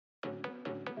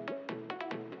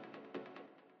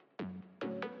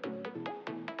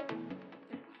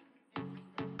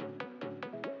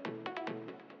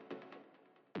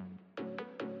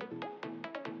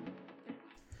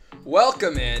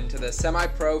Welcome in to the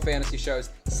Semi-Pro Fantasy Show's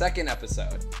second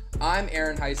episode. I'm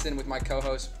Aaron Heisen with my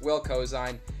co-host Will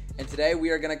Cozine, and today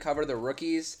we are going to cover the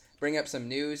rookies, bring up some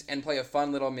news, and play a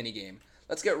fun little mini-game.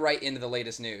 Let's get right into the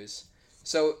latest news.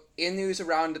 So, in news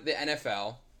around the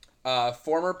NFL,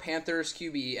 former Panthers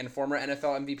QB and former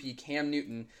NFL MVP Cam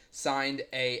Newton signed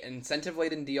an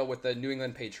incentive-laden deal with the New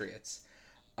England Patriots.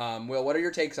 Will, what are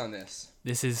your takes on this?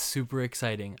 This is super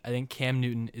exciting. I think Cam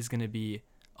Newton is going to be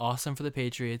awesome for the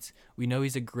Patriots. We know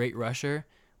he's a great rusher,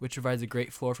 which provides a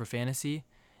great floor for fantasy,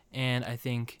 and I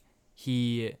think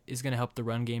he is going to help the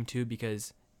run game too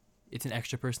because it's an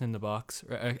extra person in the box,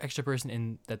 or an extra person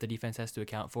in that the defense has to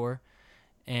account for,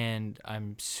 and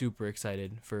I'm super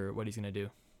excited for what he's going to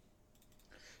do.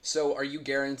 So are you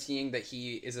guaranteeing that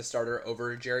he is a starter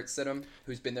over Jarrett Stidham,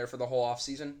 who's been there for the whole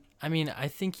offseason? I mean, I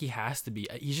think he has to be.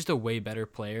 He's just a way better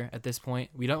player at this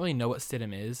point. We don't really know what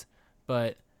Stidham is,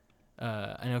 but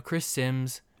I know Chris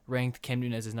Sims ranked Cam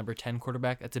Newton as his number 10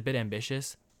 quarterback. That's a bit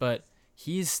ambitious, but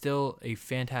he's still a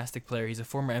fantastic player. He's a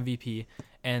former MVP,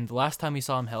 and the last time we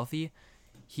saw him healthy,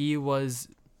 he was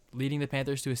leading the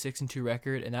Panthers to a 6-2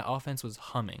 record, and that offense was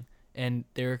humming. And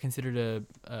they were considered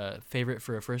a favorite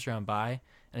for a first-round bye,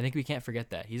 and I think we can't forget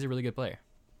that. He's a really good player.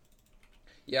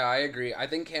 Yeah, I agree. I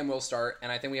think Cam will start,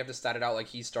 and I think we have to stat it out like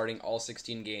he's starting all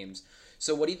 16 games.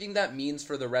 So what do you think that means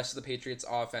for the rest of the Patriots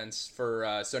offense for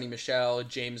Sony Michel,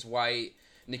 James White,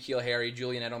 N'Keal Harry,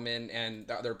 Julian Edelman, and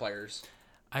the other players?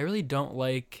 I really don't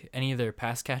like any of their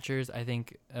pass catchers. I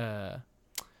think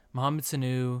Mohamed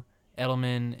Sanu,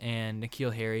 Edelman, and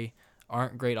N'Keal Harry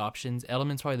aren't great options.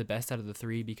 Edelman's probably the best out of the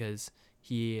three because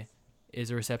he is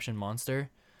a reception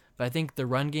monster. But I think the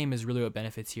run game is really what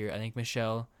benefits here. I think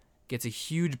Michel gets a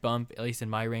huge bump, at least in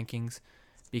my rankings,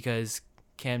 because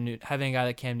Cam Newton, having a guy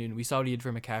like Cam Newton, we saw what he did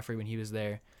for McCaffrey when he was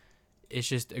there. It's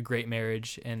just a great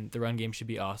marriage, and the run game should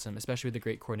be awesome, especially with a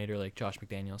great coordinator like Josh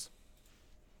McDaniels.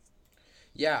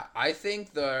 Yeah, I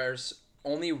think there's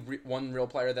only one real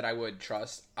player that I would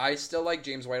trust. I still like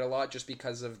James White a lot just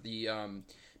because of the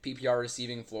PPR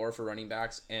receiving floor for running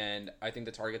backs, and I think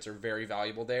the targets are very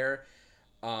valuable there.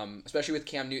 Especially with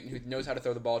Cam Newton, who knows how to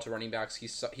throw the ball to running backs.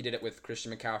 He did it with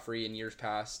Christian McCaffrey in years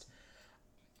past.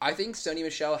 I think Sony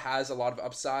Michel has a lot of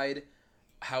upside.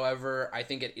 However, I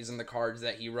think it is in the cards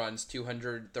that he runs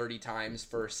 230 times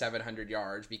for 700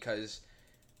 yards because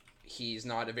he's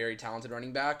not a very talented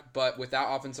running back. But with that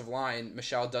offensive line,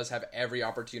 Michel does have every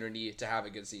opportunity to have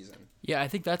a good season. Yeah, I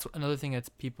think that's another thing that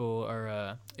people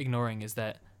are ignoring is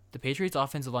that the Patriots'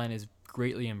 offensive line is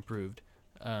greatly improved.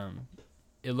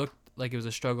 It looked like it was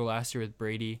a struggle last year with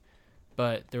Brady,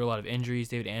 but there were a lot of injuries.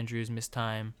 David Andrews missed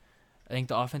time. I think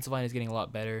the offensive line is getting a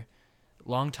lot better.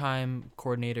 Longtime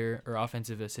coordinator or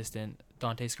offensive assistant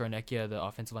Dante Scarnecchia, the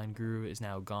offensive line guru, is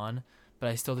now gone, but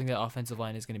I still think that offensive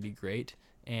line is going to be great,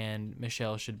 and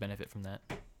Michel should benefit from that.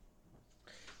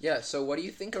 Yeah, so what do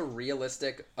you think a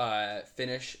realistic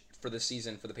finish for the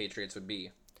season for the Patriots would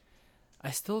be?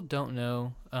 I still don't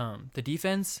know. The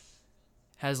defense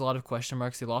has a lot of question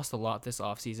marks. They lost a lot this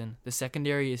offseason. The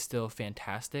secondary is still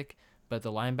fantastic, but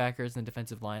the linebackers and the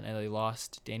defensive line, they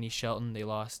lost Danny Shelton, they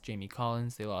lost Jamie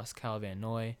Collins, they lost Kyle Van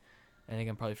Noy. I think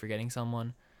I'm probably forgetting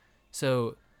someone.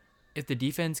 So if the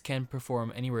defense can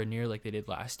perform anywhere near like they did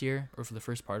last year, or for the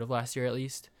first part of last year at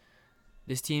least,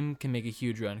 this team can make a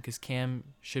huge run because Cam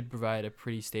should provide a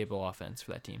pretty stable offense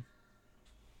for that team.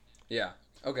 Yeah.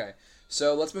 Okay.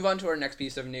 So let's move on to our next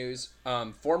piece of news.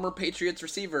 Former Patriots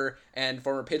receiver and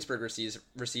former Pittsburgh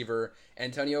receiver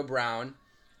Antonio Brown.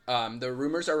 The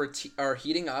rumors are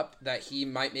heating up that he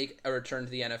might make a return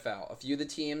to the NFL. A few of the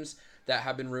teams that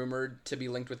have been rumored to be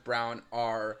linked with Brown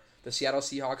are the Seattle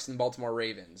Seahawks and Baltimore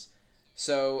Ravens.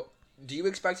 So, do you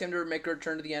expect him to make a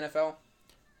return to the NFL?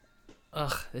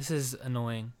 This is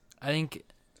annoying. I think,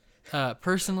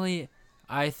 personally,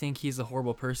 I think he's a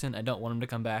horrible person. I don't want him to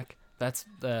come back. That's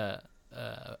the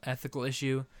ethical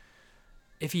issue.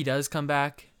 If he does come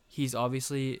back, he's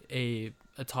obviously a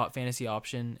top fantasy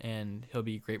option, and he'll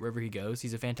be great wherever he goes.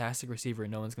 He's a fantastic receiver,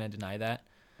 and no one's going to deny that.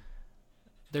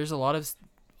 There's a lot of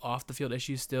off-the-field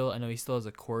issues still. I know he still has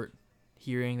a court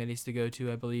hearing that he needs to go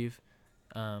to, I believe,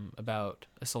 about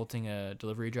assaulting a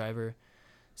delivery driver.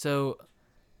 So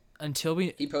until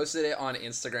he posted it on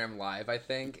Instagram Live, I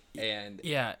think, and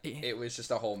yeah, it was just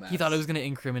a whole mess. He thought it was going to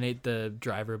incriminate the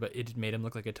driver, but it made him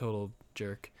look like a total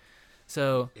jerk.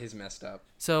 So he's messed up.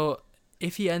 So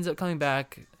if he ends up coming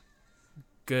back,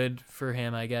 good for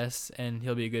him, I guess, and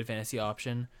he'll be a good fantasy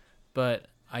option. But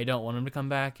I don't want him to come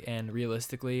back, and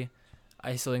realistically,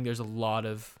 I still think there's a lot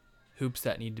of hoops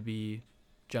that need to be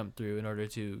jumped through in order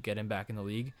to get him back in the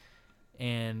league.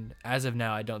 And as of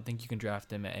now, I don't think you can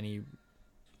draft him at any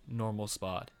normal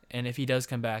spot. And if he does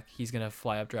come back, he's going to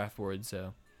fly up draft board.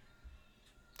 So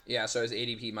Yeah, so his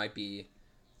ADP might be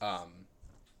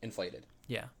inflated.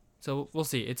 yeah. So we'll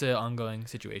see. It's an ongoing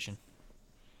situation.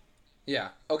 Yeah.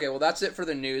 Okay, well, that's it for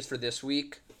the news for this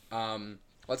week.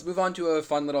 Let's move on to a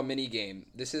fun little mini game.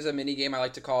 This is a mini game I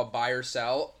like to call buy or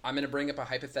sell. I'm going to bring up a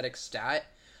hypothetical stat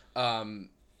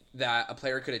that a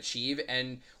player could achieve,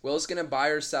 and Will's going to buy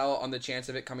or sell on the chance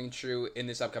of it coming true in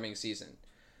this upcoming season.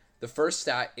 The first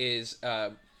stat is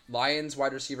Lions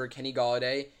wide receiver Kenny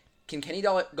Golladay. Can Kenny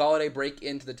Golladay break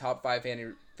into the top 5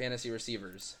 fantasy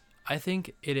receivers? I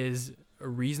think it is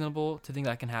reasonable to think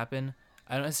that can happen.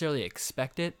 I don't necessarily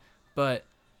expect it, but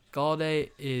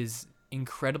Golladay is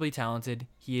incredibly talented.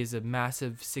 He is a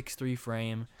massive 6'3"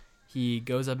 frame. He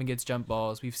goes up and gets jump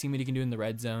balls. We've seen what he can do in the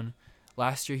red zone.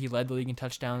 Last year, he led the league in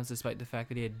touchdowns despite the fact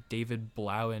that he had David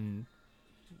Blau and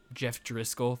Jeff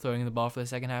Driscoll throwing the ball for the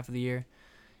second half of the year.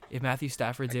 If Matthew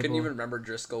Stafford's I able... couldn't even remember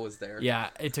Driscoll was there. Yeah,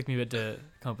 it took me a bit to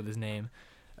come up with his name.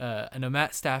 I know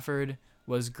Matt Stafford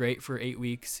was great for 8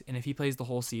 weeks, and if he plays the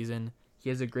whole season, he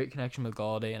has a great connection with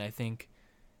Golladay, and I think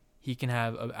he can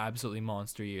have an absolutely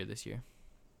monster year this year.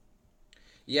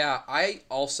 Yeah, I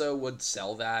also would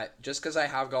sell that just because I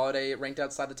have Golladay ranked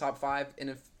outside the top 5 in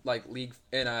a league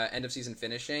in a end of season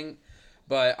finishing.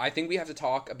 But I think we have to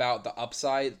talk about the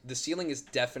upside. The ceiling is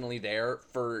definitely there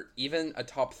for even a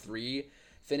top 3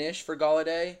 finish for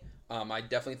Golladay. I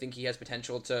definitely think he has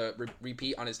potential to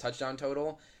repeat on his touchdown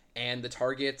total, and the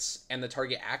targets and the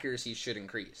target accuracy should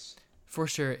increase. For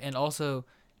sure, and also,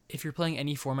 if you're playing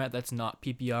any format that's not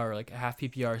PPR or like a half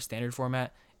PPR standard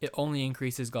format, it only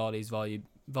increases Galladay's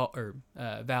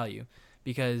value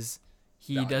because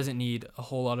he doesn't need a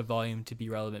whole lot of volume to be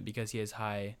relevant because he has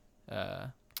high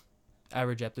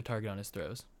average depth of target on his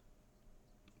throws.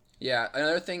 Yeah,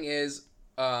 another thing is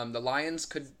the Lions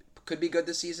could be good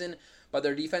this season, but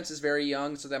their defense is very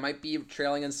young, so they might be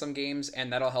trailing in some games,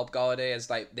 and that'll help Golladay as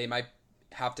they might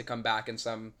have to come back in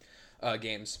some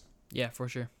games. Yeah, for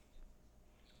sure.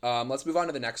 Let's move on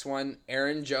to the next one.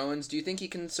 Aaron Jones, do you think he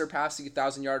can surpass the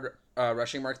 1,000-yard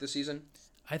rushing mark this season?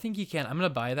 I think he can. I'm going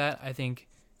to buy that. I think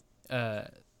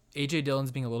A.J.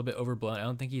 Dillon's being a little bit overblown. I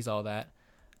don't think he's all that.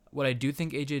 What I do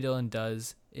think A.J. Dillon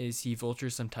does is he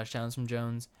vultures some touchdowns from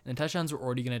Jones, and the touchdowns are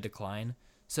already going to decline.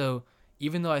 So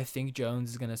even though I think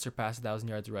Jones is going to surpass 1,000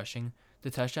 yards rushing,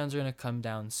 the touchdowns are going to come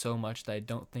down so much that I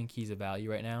don't think he's a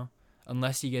value right now,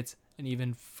 unless he gets an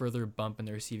even further bump in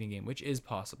the receiving game, which is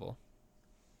possible.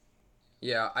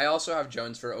 Yeah, I also have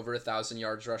Jones for over 1,000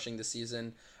 yards rushing this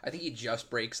season. I think he just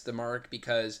breaks the mark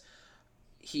because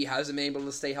he hasn't been able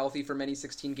to stay healthy for many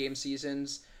 16-game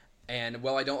seasons. And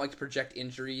while I don't like to project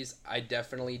injuries, I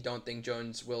definitely don't think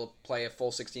Jones will play a full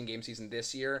 16-game season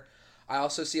this year. I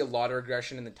also see a lot of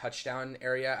regression in the touchdown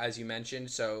area, as you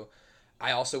mentioned. So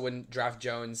I also wouldn't draft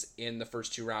Jones in the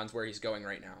first 2 rounds where he's going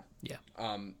right now. Yeah.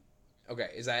 Okay,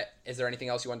 is there anything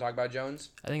else you want to talk about Jones?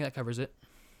 I think that covers it.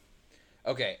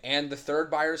 Okay, and the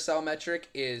third buy or sell metric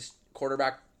is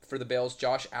quarterback for the Bills,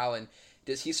 Josh Allen.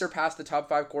 Does he surpass the top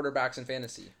 5 quarterbacks in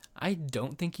fantasy? I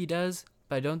don't think he does,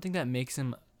 but I don't think that makes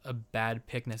him a bad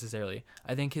pick necessarily.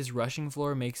 I think his rushing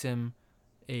floor makes him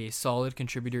a solid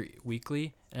contributor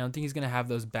weekly, and I don't think he's going to have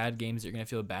those bad games that you're going to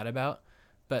feel bad about.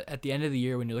 But at the end of the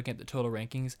year, when you're looking at the total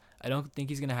rankings, I don't think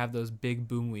he's going to have those big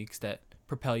boom weeks that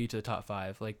propel you to the top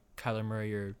 5, like Kyler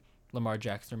Murray or Lamar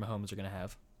Jackson or Mahomes are going to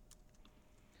have.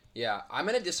 Yeah, I'm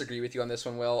going to disagree with you on this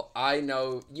one, Will.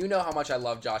 You know how much I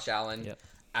love Josh Allen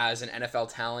as an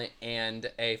NFL talent and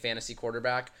a fantasy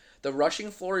quarterback. The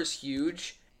rushing floor is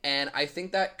huge, and I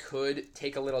think that could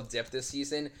take a little dip this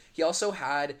season. He also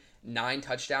had 9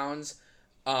 touchdowns,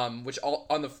 which all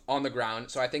on the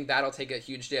ground, so I think that'll take a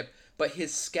huge dip. But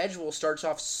his schedule starts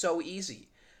off so easy.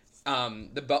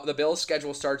 The Bills'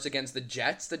 schedule starts against the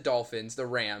Jets, the Dolphins, the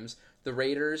Rams, the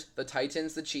Raiders, the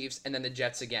Titans, the Chiefs, and then the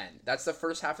Jets again. That's the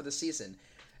first half of the season.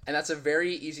 And that's a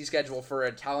very easy schedule for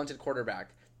a talented quarterback.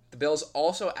 The Bills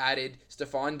also added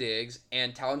Stephon Diggs,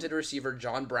 and talented receiver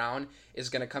John Brown is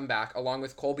going to come back, along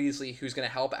with Cole Beasley, who's going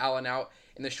to help Allen out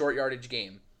in the short yardage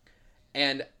game.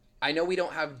 And I know we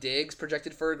don't have Diggs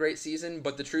projected for a great season,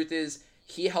 but the truth is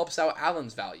he helps out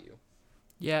Allen's value.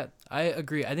 Yeah, I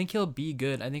agree. I think he'll be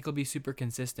good. I think he'll be super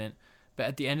consistent. But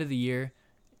at the end of the year,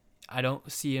 I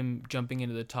don't see him jumping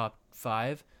into the top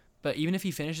 5. But even if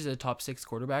he finishes a top 6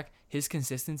 quarterback, his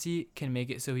consistency can make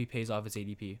it so he pays off his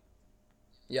ADP.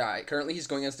 Yeah, currently he's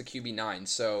going against the QB9.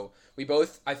 So we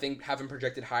both, I think, have him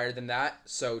projected higher than that.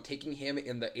 So taking him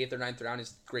in the 8th or 9th round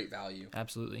is great value.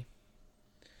 Absolutely.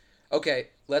 Okay,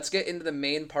 let's get into the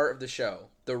main part of the show,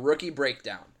 the rookie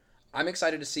breakdown. I'm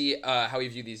excited to see how we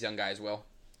view these young guys, Will.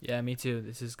 Yeah, me too.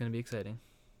 This is going to be exciting.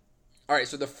 All right,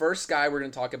 so the first guy we're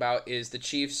going to talk about is the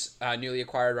Chiefs' newly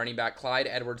acquired running back, Clyde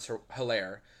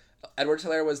Edwards-Helaire.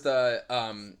 Edwards-Helaire was the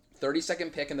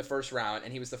 32nd pick in the first round,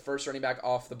 and he was the first running back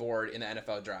off the board in the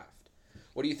NFL draft.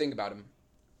 What do you think about him?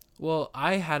 Well,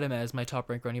 I had him as my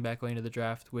top-ranked running back going into the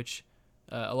draft, which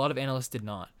a lot of analysts did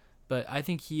not. But I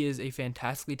think he is a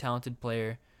fantastically talented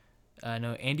player. I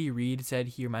know Andy Reid said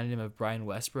he reminded him of Brian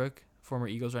Westbrook, former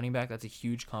Eagles running back. That's a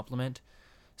huge compliment.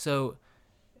 So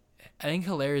I think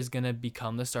Helaire is going to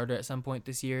become the starter at some point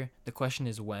this year. The question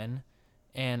is when.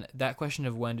 And that question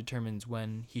of when determines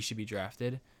when he should be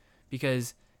drafted.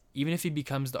 Because even if he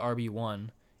becomes the RB1,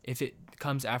 if it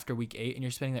comes after week 8 and you're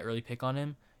spending that early pick on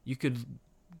him, you could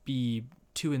be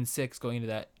 2-6 going into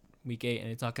that week 8,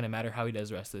 and it's not going to matter how he does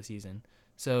the rest of the season.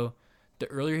 So the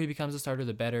earlier he becomes a starter,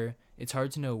 the better. It's hard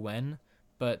to know when,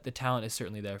 but the talent is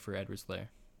certainly there for Edwards-Helaire.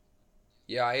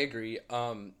 Yeah, I agree.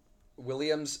 Andy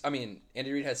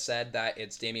Reid has said that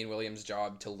it's Damian Williams'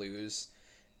 job to lose.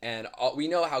 And we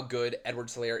know how good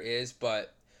Edwards-Helaire is,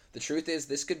 but the truth is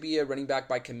this could be a running back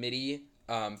by committee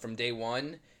from day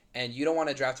one, and you don't want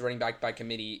to draft a running back by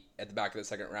committee at the back of the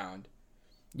second round.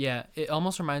 Yeah, it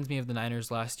almost reminds me of the Niners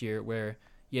last year where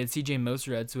you had C.J.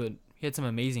 Mostert, he had some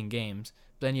amazing games,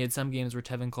 but then you had some games where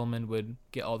Tevin Coleman would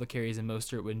get all the carries and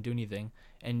Mostert wouldn't do anything,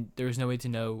 and there was no way to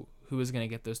know who was going to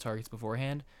get those targets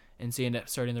beforehand, and so you end up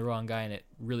starting the wrong guy, and it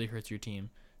really hurts your team.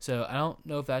 So I don't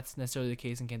know if that's necessarily the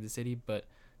case in Kansas City, but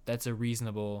that's a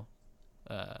reasonable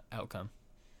outcome.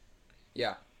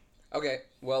 Yeah. Okay,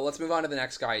 well, let's move on to the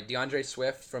next guy, DeAndre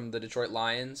Swift from the Detroit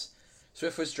Lions.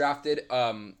 Swift was drafted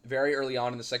very early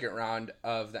on in the second round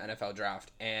of the NFL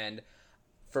draft, and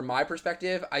from my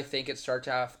perspective, I think it starts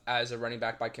off as a running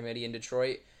back by committee in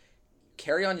Detroit.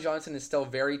 Kerryon Johnson is still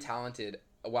very talented.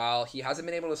 While he hasn't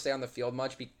been able to stay on the field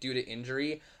much due to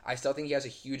injury, I still think he has a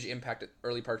huge impact at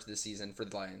early parts of the season for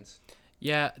the Lions.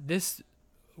 Yeah,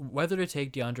 whether to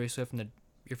take DeAndre Swift in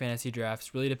your fantasy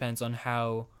drafts really depends on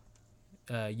how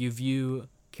you view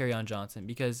Kerryon Johnson.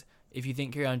 Because if you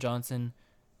think Kerryon Johnson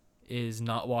is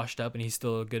not washed up and he's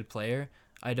still a good player,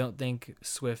 I don't think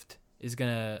Swift is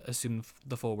going to assume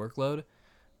the full workload.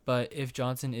 But if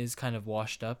Johnson is kind of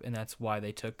washed up, and that's why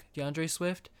they took DeAndre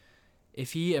Swift,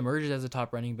 if he emerges as a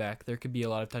top running back, there could be a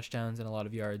lot of touchdowns and a lot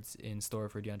of yards in store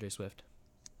for DeAndre Swift.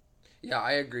 Yeah,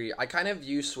 I agree. I kind of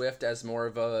view Swift as more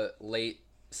of a late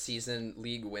season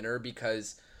league winner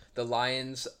because the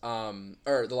Lions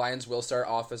will start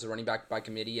off as a running back by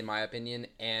committee, in my opinion,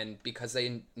 and because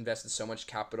they invested so much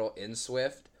capital in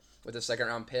Swift with a second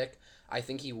round pick, I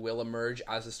think he will emerge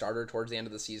as a starter towards the end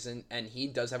of the season, and he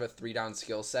does have a 3-down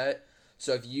skill set.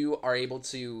 So if you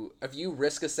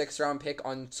risk a 6th round pick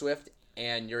on Swift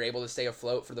and you're able to stay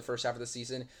afloat for the first half of the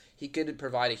season, he could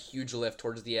provide a huge lift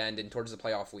towards the end and towards the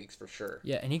playoff weeks for sure.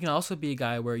 Yeah, and he can also be a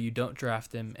guy where you don't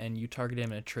draft him and you target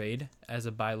him in a trade as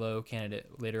a buy low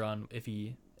candidate later on if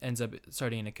he ends up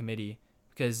starting in a committee,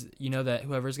 because you know that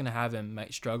whoever's going to have him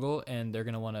might struggle and they're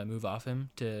going to want to move off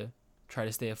him to try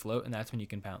to stay afloat, and that's when you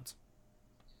can pounce.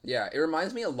 Yeah, it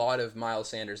reminds me a lot of Miles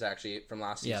Sanders actually from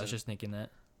last season. Yeah, I was just thinking that.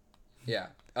 Yeah,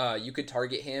 you could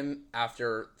target him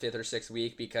after 5th or 6th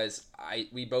week because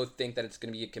we both think that it's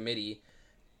going to be a committee,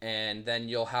 and then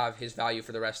you'll have his value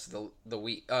for the rest of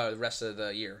the rest of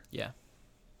the year. Yeah.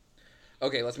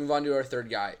 Okay, let's move on to our third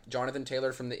guy, Jonathan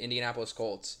Taylor from the Indianapolis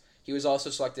Colts. He was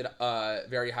also selected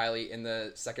very highly in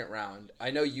the second round. I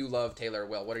know you love Taylor,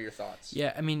 Will. What are your thoughts?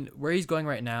 Yeah, I mean, where he's going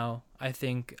right now, I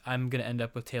think I'm going to end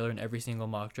up with Taylor in every single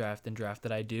mock draft and draft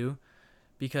that I do,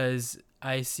 because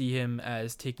I see him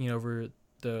as taking over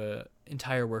the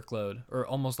entire workload, or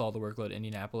almost all the workload in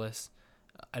Indianapolis.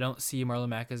 I don't see Marlon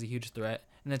Mack as a huge threat,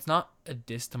 and it's not a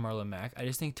diss to Marlon Mack. I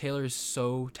just think Taylor is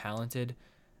so talented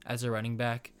as a running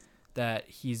back that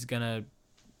he's going to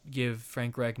give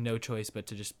Frank Reich no choice but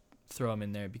to just throw him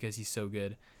in there because he's so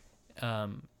good. I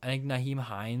think Nyheim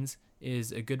Hines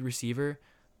is a good receiver,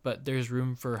 but there's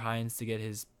room for Hines to get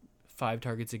his 5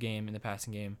 targets a game in the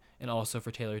passing game, and also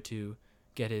for Taylor to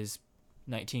get his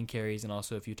 19 carries and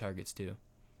also a few targets too.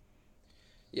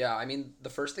 Yeah, I mean, the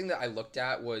first thing that I looked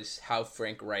at was how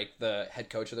Frank Reich, the head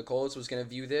coach of the Colts, was going to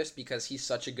view this, because he's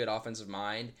such a good offensive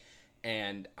mind,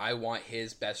 and I want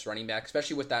his best running back,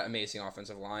 especially with that amazing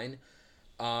offensive line.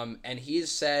 And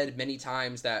he's said many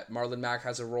times that Marlon Mack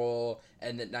has a role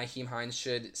and that Nyheim Hines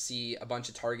should see a bunch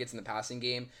of targets in the passing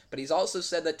game. But he's also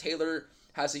said that Taylor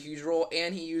has a huge role,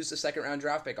 and he used a second-round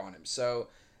draft pick on him. So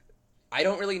I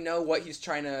don't really know what he's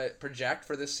trying to project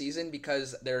for this season,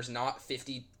 because there's not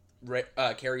 50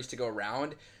 carries to go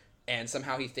around, and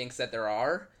somehow he thinks that there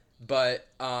are. But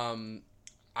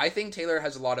I think Taylor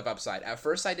has a lot of upside. At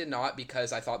first I did not,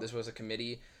 because I thought this was a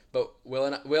committee. But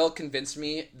Will convinced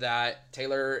me that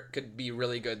Taylor could be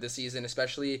really good this season,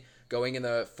 especially going in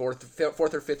the fourth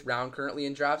or fifth round currently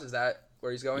in drafts. Is that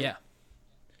where he's going? Yeah.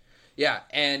 Yeah,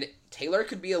 and Taylor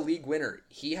could be a league winner.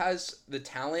 He has the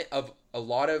talent of a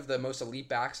lot of the most elite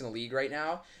backs in the league right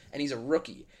now, and he's a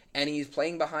rookie, and he's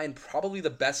playing behind probably the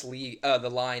best the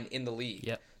line in the league.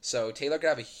 Yep. So Taylor could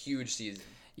have a huge season.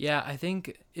 Yeah, I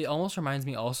think it almost reminds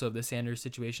me also of the Sanders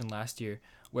situation last year,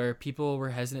 where people were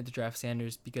hesitant to draft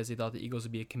Sanders because they thought the Eagles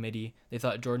would be a committee. They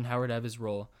thought Jordan Howard would have his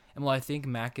role. And while I think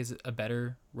Mac is a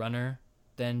better runner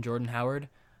than Jordan Howard,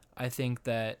 I think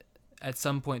that at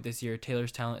some point this year,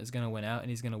 Taylor's talent is going to win out, and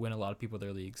he's going to win a lot of people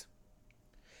their leagues.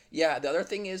 Yeah, the other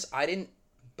thing is I didn't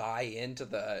buy into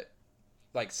the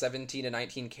 17 to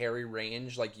 19 carry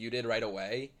range like you did right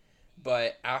away.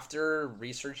 But after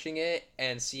researching it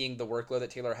and seeing the workload that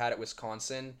Taylor had at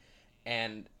Wisconsin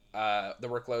and the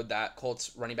workload that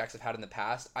Colts running backs have had in the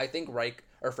past, I think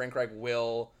Frank Reich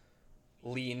will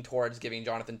lean towards giving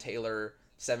Jonathan Taylor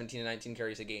 17 to 19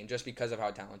 carries a game just because of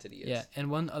how talented he is. Yeah, and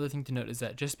one other thing to note is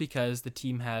that just because the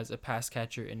team has a pass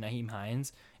catcher in Nyheim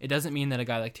Hines, it doesn't mean that a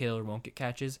guy like Taylor won't get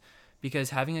catches,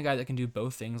 because having a guy that can do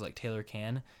both things like Taylor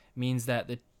can means that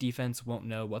the defense won't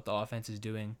know what the offense is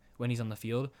doing when he's on the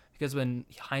field, because when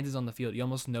Hines is on the field, you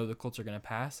almost know the Colts are going to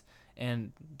pass,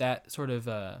 and that sort of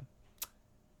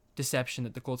deception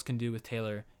that the Colts can do with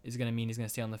Taylor is going to mean he's going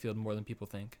to stay on the field more than people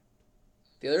think.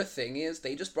 The other thing is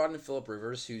they just brought in Phillip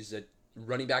Rivers, who's a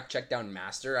running back check down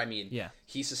master. I mean, yeah.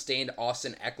 He sustained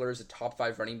Austin Eckler as a top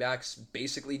 5 running backs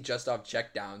basically just off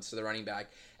check downs to the running back.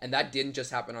 And that didn't just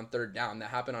happen on third down. That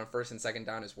happened on first and second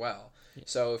down as well. Yeah.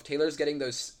 So if Taylor's getting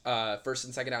those first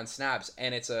and second down snaps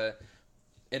and it's a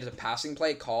passing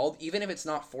play called, even if it's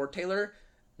not for Taylor,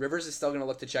 Rivers is still going to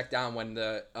look to check down when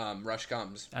the rush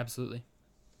comes. Absolutely.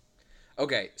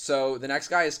 Okay, so the next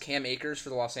guy is Cam Akers for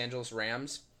the Los Angeles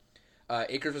Rams.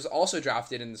 Akers was also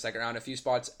drafted in the second round, a few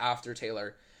spots after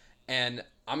Taylor. And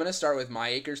I'm going to start with my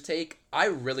Akers take. I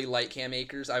really like Cam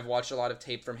Akers. I've watched a lot of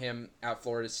tape from him at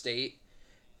Florida State,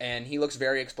 and he looks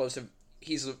very explosive.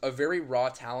 He's a very raw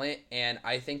talent, and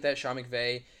I think that Sean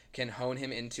McVay can hone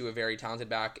him into a very talented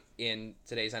back in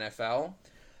today's NFL.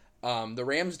 The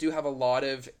Rams do have a lot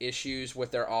of issues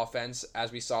with their offense,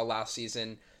 as we saw last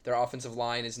season. Their offensive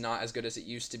line is not as good as it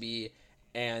used to be,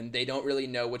 and they don't really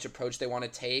know which approach they want to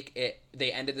take.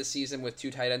 They ended the season with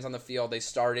 2 tight ends on the field. They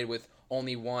started with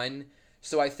only 1.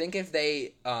 So I think if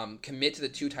they commit to the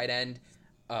 2 tight end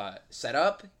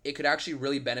setup, it could actually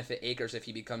really benefit Akers if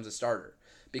he becomes a starter.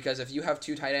 Because if you have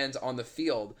 2 tight ends on the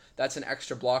field, that's an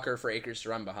extra blocker for Akers to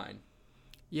run behind.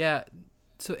 Yeah,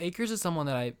 so Akers is someone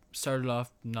that I started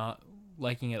off not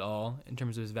liking at all in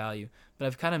terms of his value, but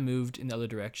I've kind of moved in the other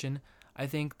direction. I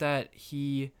think that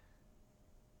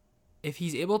if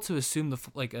he's able to assume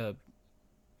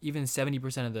even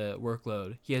 70% of the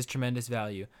workload, he has tremendous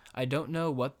value. I don't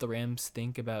know what the Rams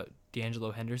think about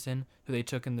D'Angelo Henderson, who they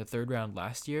took in the 3rd round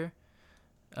last year.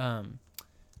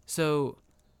 So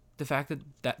the fact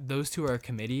that those two are a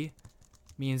committee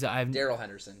means that I've... Darrell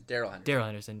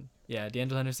Henderson. Yeah,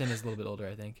 D'Angelo Henderson is a little bit older,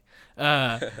 I think.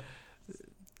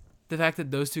 The fact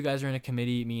that those two guys are in a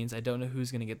committee means I don't know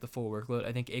who's going to get the full workload.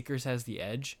 I think Akers has the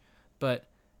edge, but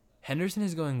Henderson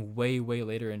is going way, way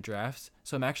later in drafts,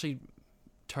 so I'm actually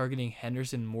targeting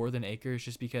Henderson more than Akers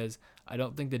just because I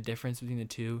don't think the difference between the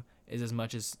two is as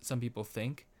much as some people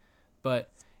think.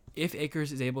 But if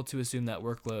Akers is able to assume that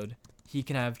workload, he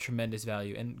can have tremendous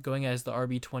value. And going as the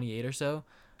RB28 or so,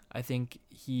 I think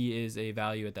he is a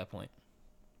value at that point.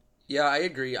 Yeah, I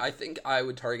agree. I think I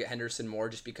would target Henderson more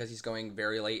just because he's going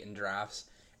very late in drafts.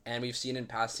 And we've seen in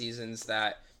past seasons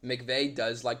that McVay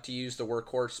does like to use the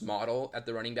workhorse model at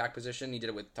the running back position. He did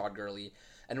it with Todd Gurley.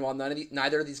 And while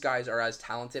neither of these guys are as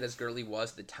talented as Gurley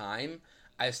was at the time,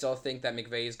 I still think that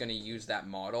McVay is going to use that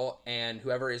model, and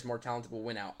whoever is more talented will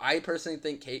win out. I personally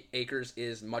think Akers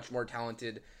is much more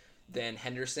talented than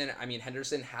Henderson. I mean,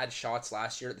 Henderson had shots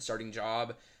last year at the starting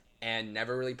job and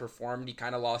never really performed. He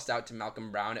kind of lost out to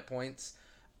Malcolm Brown at points.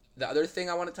 The other thing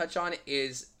I want to touch on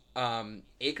is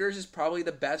Akers is probably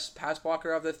the best pass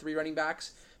blocker of the 3 running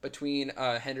backs between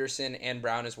Henderson and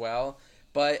Brown as well.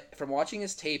 But from watching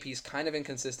his tape, he's kind of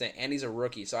inconsistent, and he's a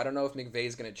rookie. So I don't know if McVay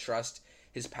is going to trust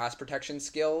his pass protection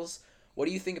skills. What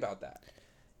do you think about that?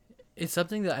 It's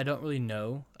something that I don't really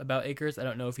know about Akers. I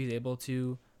don't know if he's able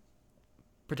to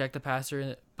protect the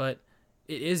passer, but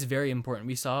it is very important.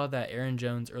 We saw that Aaron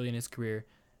Jones early in his career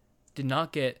did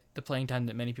not get the playing time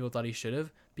that many people thought he should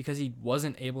have because he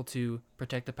wasn't able to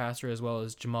protect the passer as well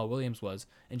as Jamal Williams was.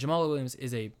 And Jamal Williams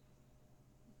is a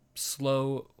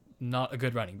slow, not a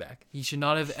good running back. He should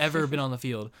not have ever been on the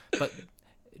field. But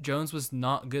Jones was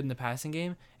not good in the passing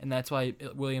game, and that's why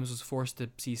Williams was forced to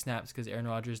see snaps because Aaron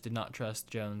Rodgers did not trust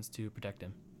Jones to protect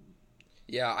him.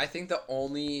 Yeah, I think the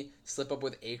only slip up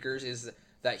with Akers is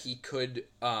that he could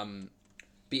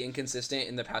be inconsistent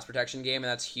in the pass protection game,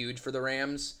 and that's huge for the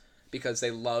Rams because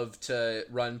they love to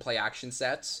run play action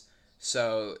sets.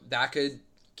 So that could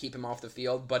keep him off the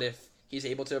field. But if he's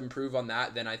able to improve on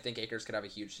that, then I think Akers could have a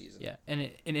huge season. Yeah, and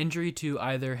an injury to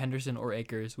either Henderson or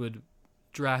Akers would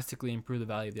drastically improve the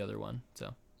value of the other one.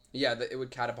 So yeah, it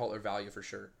would catapult their value for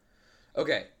sure.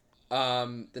 Okay,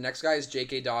 the next guy is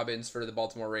J.K. Dobbins for the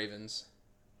Baltimore Ravens.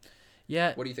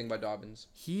 Yeah, what do you think about Dobbins?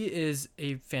 He is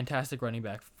a fantastic running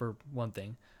back for one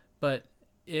thing, but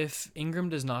if Ingram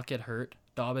does not get hurt,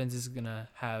 Dobbins is gonna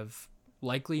have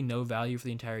likely no value for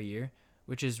the entire year,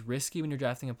 which is risky when you're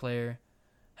drafting a player.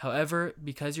 However,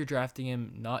 because you're drafting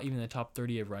him not even in the top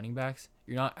 30 of running backs,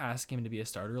 you're not asking him to be a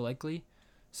starter likely,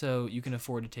 so you can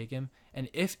afford to take him. And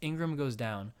if Ingram goes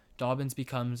down, Dobbins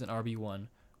becomes an RB1,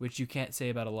 which you can't say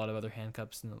about a lot of other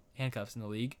handcuffs in the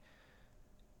league.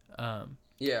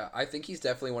 Yeah, I think he's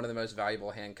definitely one of the most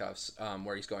valuable handcuffs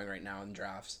where he's going right now in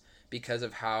drafts because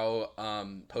of how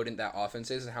potent that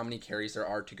offense is and how many carries there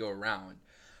are to go around.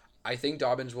 I think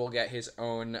Dobbins will get his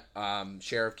own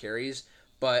share of carries,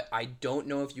 but I don't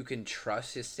know if you can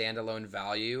trust his standalone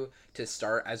value to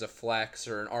start as a flex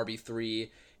or an RB3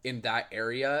 in that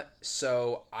area.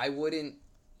 So I wouldn't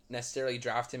necessarily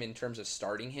draft him in terms of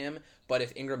starting him, but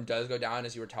if Ingram does go down,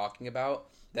 as you were talking about,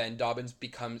 then Dobbins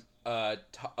becomes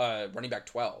running back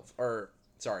 12, or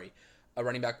sorry, a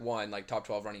running back 1, like top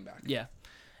 12 running back. Yeah.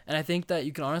 And I think that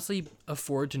you can honestly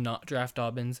afford to not draft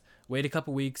Dobbins, wait a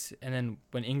couple weeks, and then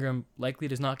when Ingram likely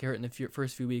does not get hurt in the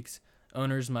first few weeks,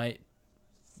 owners might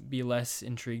be less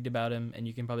intrigued about him, and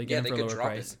you can probably get him for a lower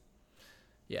price.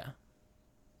 Yeah.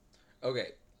 Okay,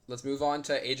 let's move on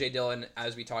to A.J. Dillon,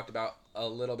 as we talked about a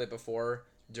little bit before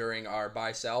during our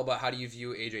buy-sell, but how do you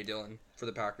view A.J. Dillon for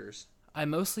the Packers? I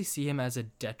mostly see him as a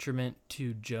detriment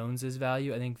to Jones's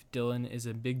value. I think Dillon is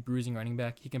a big bruising running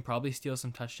back. He can probably steal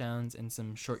some touchdowns and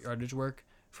some short yardage work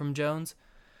from Jones,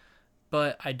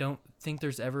 but I don't think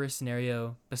there's ever a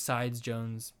scenario besides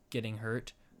Jones getting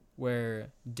hurt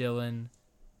where Dillon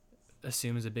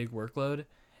assumes a big workload.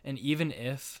 And even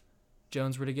if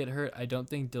Jones were to get hurt, I don't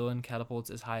think Dillon catapults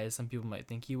as high as some people might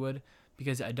think he would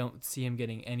because I don't see him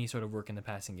getting any sort of work in the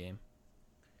passing game.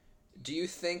 Do you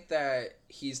think that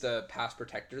he's the pass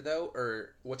protector, though,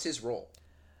 or what's his role?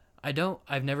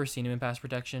 I've never seen him in pass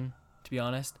protection, to be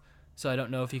honest, so I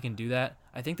don't know if he can do that.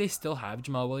 I think they still have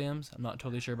Jamal Williams. I'm not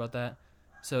totally sure about that.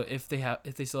 So if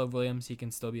they still have Williams, he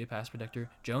can still be a pass protector.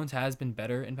 Jones has been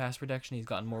better in pass protection. He's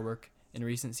gotten more work in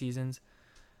recent seasons.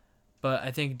 But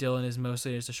I think Dillon is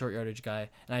mostly just a short yardage guy,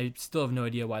 and I still have no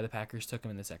idea why the Packers took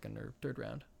him in the second or third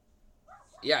round.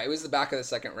 Yeah, it was the back of the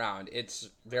second round. It's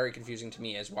very confusing to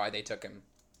me as why they took him.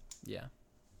 Yeah.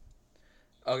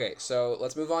 Okay, so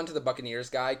let's move on to the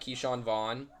Buccaneers guy, Keyshawn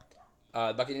Vaughn.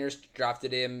 The Buccaneers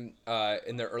drafted him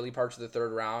in the early parts of the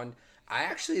third round. I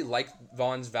actually like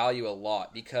Vaughn's value a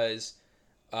lot because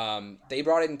they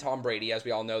brought in Tom Brady, as we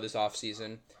all know, this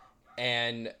offseason.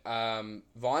 And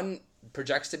Vaughn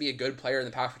projects to be a good player in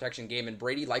the pass protection game, and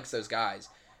Brady likes those guys.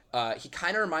 He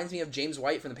kind of reminds me of James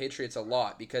White from the Patriots a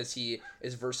lot because he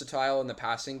is versatile in the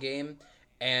passing game,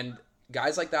 and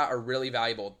guys like that are really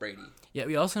valuable with Brady. Yeah,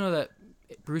 we also know that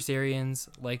Bruce Arians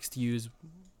likes to use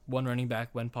one running back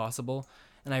when possible,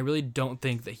 and I really don't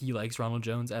think that he likes Ronald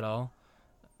Jones at all.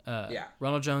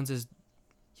 Ronald Jones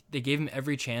they gave him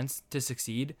every chance to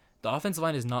succeed. The offensive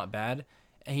line is not bad,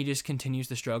 and he just continues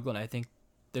to struggle, and I think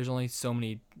there's only so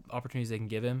many opportunities they can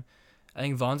give him. I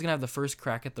think Vaughn's going to have the first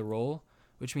crack at the role,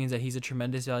 which means that he's a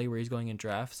tremendous value where he's going in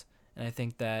drafts, and I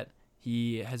think that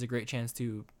he has a great chance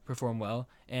to perform well,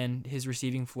 and his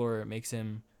receiving floor makes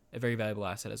him a very valuable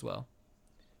asset as well.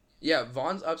 Yeah,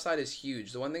 Vaughn's upside is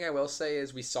huge. The one thing I will say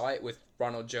is we saw it with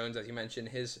Ronald Jones, as you mentioned,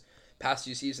 his past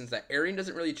few seasons, that Arian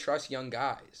doesn't really trust young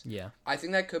guys. Yeah. I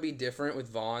think that could be different with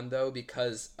Vaughn, though,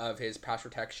 because of his pass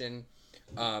protection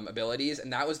abilities,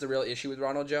 and that was the real issue with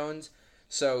Ronald Jones.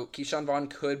 So Keyshawn Vaughn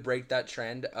could break that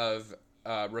trend of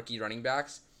rookie running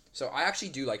backs. So I actually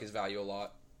do like his value a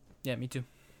lot. Yeah, me too.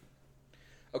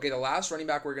 Okay, the last running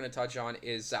back we're going to touch on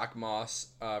is Zach Moss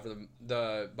for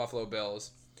the Buffalo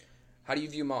Bills. How do you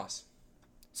view Moss?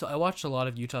 So I watched a lot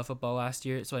of Utah football last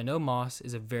year, so I know Moss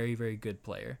is a very, very good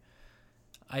player.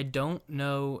 I don't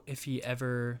know if he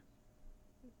ever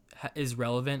is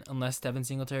relevant unless Devin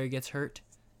Singletary gets hurt,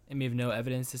 and we have no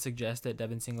evidence to suggest that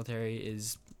Devin Singletary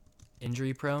is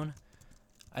injury prone.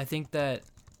 I think that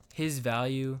his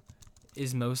value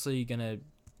is mostly going to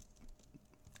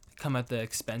come at the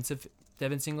expense of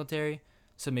Devin Singletary.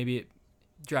 So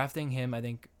drafting him, I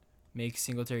think, makes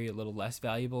Singletary a little less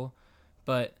valuable.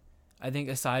 But I think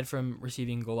aside from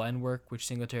receiving goal line work, which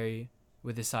Singletary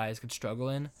with his size could struggle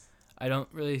in, I don't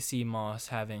really see Moss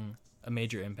having a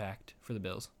major impact for the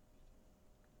Bills.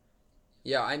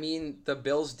 Yeah, I mean, the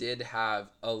Bills did have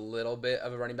a little bit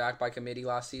of a running back by committee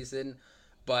last season,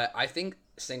 but I think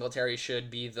Singletary should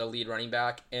be the lead running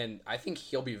back, and I think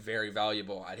he'll be very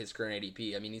valuable at his current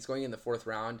ADP. I mean, he's going in the 4th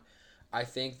round. I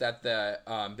think that the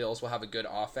Bills will have a good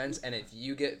offense, and if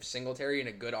you get Singletary in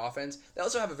a good offense, they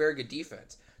also have a very good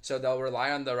defense. So they'll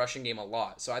rely on the rushing game a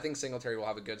lot. So I think Singletary will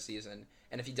have a good season,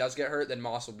 and if he does get hurt, then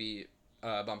Moss will be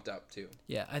bumped up too.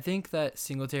 Yeah, I think that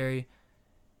Singletary,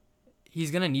 he's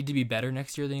going to need to be better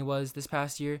next year than he was this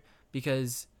past year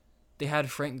because they had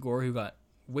Frank Gore who got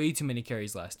way too many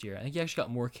carries last year. I think he actually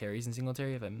got more carries than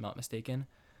Singletary, if I'm not mistaken.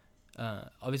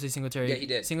 Obviously, Yeah, he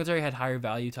did. Singletary had higher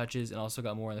value touches and also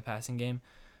got more in the passing game.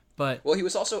 But Well, he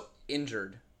was also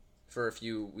injured for a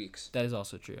few weeks. that is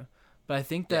also true. But I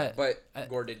think Yeah, that but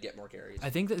Gore did get more carries. I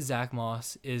think that Zach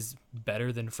Moss is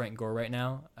better than Frank Gore right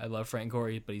now. I love Frank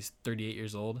Gore, but he's 38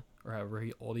 years old, or however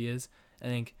old he is. I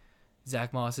think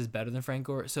Zach Moss is better than Frank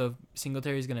Gore. So if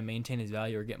Singletary is going to maintain his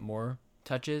value or get more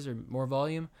touches or more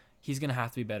volume, he's going to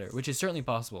have to be better, which is certainly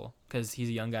possible because he's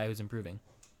a young guy who's improving.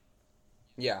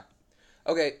 Yeah.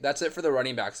 Okay, that's it for the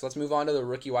running backs. Let's move on to the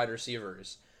rookie wide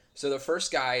receivers. So the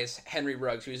first guy is Henry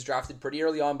Ruggs, who was drafted pretty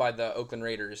early on by the Oakland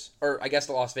Raiders, or I guess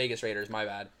the Las Vegas Raiders, my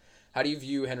bad. How do you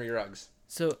view Henry Ruggs?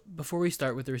 So before we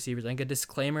start with the receivers, I think a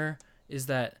disclaimer is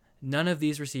that none of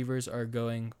these receivers are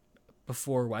going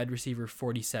before wide receiver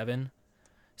 47.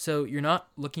 So you're not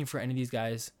looking for any of these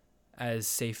guys as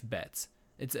safe bets.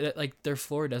 It's like their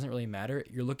floor doesn't really matter.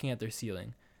 You're looking at their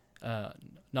ceiling,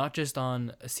 not just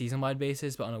on a season-wide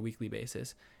basis, but on a weekly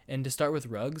basis. And to start with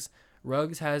Ruggs,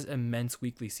 Ruggs has immense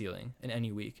weekly ceiling in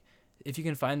any week. If you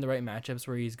can find the right matchups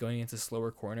where he's going against a slower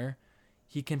corner,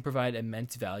 he can provide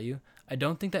immense value. I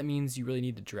don't think that means you really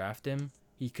need to draft him.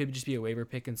 He could just be a waiver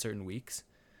pick in certain weeks.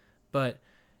 But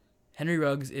Henry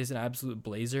Ruggs is an absolute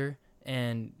blazer,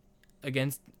 and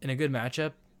in a good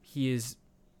matchup, he is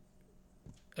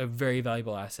a very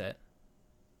valuable asset.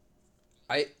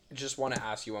 I just want to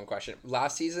ask you one question.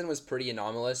 Last season was pretty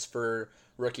anomalous for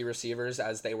rookie receivers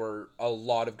as they were a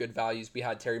lot of good values. We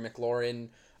had Terry McLaurin,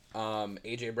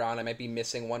 A.J. Brown. I might be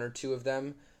missing one or two of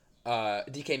them.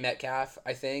 DK Metcalf,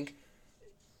 I think.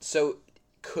 So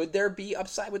could there be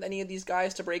upside with any of these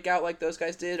guys to break out like those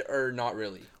guys did, or not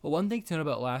really? Well, one thing to note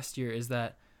about last year is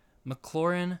that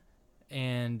McLaurin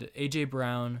and A.J.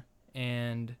 Brown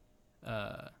and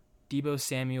Deebo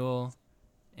Samuel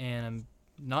and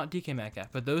not DK Metcalf,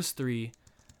 but those three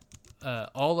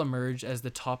all emerged as the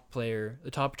top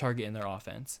target in their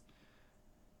offense.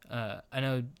 I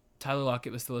know Tyler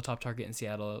Lockett was still a top target in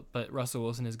Seattle, but Russell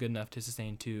Wilson is good enough to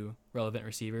sustain 2 relevant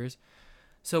receivers.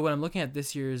 So when I'm looking at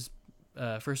this year's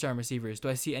first-round receivers, do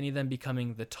I see any of them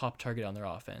becoming the top target on their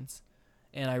offense?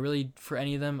 And for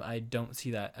any of them, I don't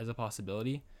see that as a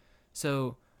possibility.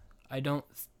 So I don't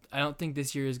think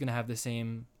this year is going to have the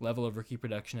same level of rookie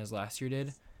production as last year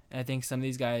did. And I think some of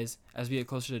these guys, as we get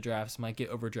closer to drafts, might get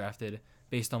overdrafted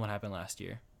based on what happened last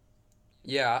year.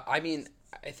 Yeah, I mean,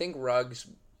 I think Ruggs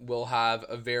will have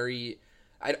a very...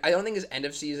 I don't think his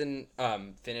end-of-season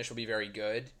finish will be very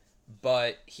good,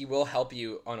 but he will help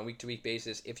you on a week-to-week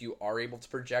basis if you are able to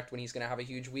project when he's going to have a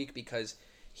huge week, because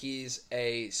he's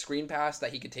a screen pass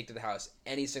that he could take to the house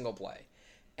any single play.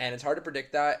 And it's hard to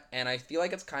predict that, and I feel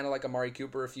like it's kind of like Amari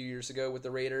Cooper a few years ago with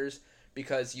the Raiders,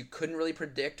 because you couldn't really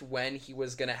predict when he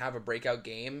was going to have a breakout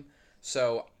game.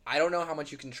 So I don't know how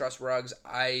much you can trust Ruggs.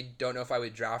 I don't know if I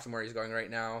would draft him where he's going right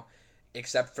now,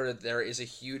 except for there is a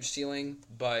huge ceiling,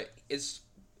 but it's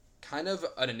kind of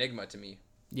an enigma to me.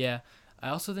 Yeah, I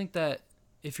also think that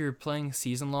if you're playing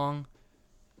season long,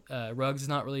 Ruggs is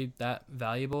not really that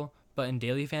valuable, but in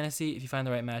daily fantasy, if you find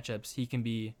the right matchups, he can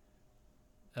be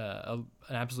an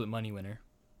absolute money winner.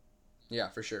 Yeah,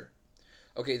 for sure.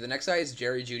 Okay, the next guy is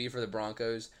Jerry Jeudy for the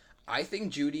Broncos. I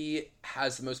think Jeudy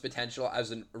has the most potential as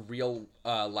a real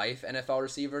life NFL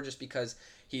receiver just because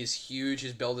he's huge,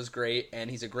 his build is great,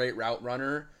 and he's a great route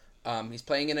runner. He's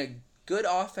playing in a good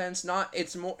offense.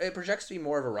 It projects to be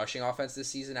more of a rushing offense this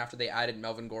season after they added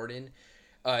Melvin Gordon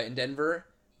in Denver.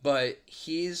 But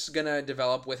he's going to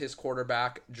develop with his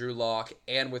quarterback, Drew Lock,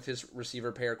 and with his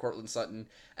receiver pair, Cortland Sutton.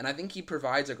 And I think he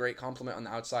provides a great complement on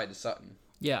the outside to Sutton.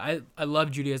 Yeah, I love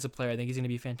Jeudy as a player. I think he's going to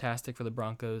be fantastic for the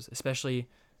Broncos, especially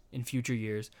in future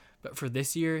years. But for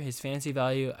this year, his fantasy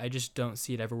value, I just don't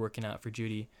see it ever working out for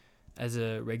Jeudy as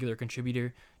a regular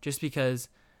contributor, just because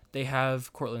they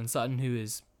have Cortland Sutton, who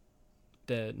is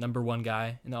the number one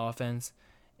guy in the offense,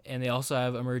 and they also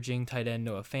have emerging tight end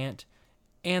Noah Fant,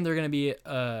 and they're going to be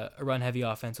a run-heavy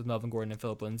offense with Melvin Gordon and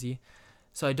Phillip Lindsay.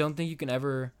 So I don't think you can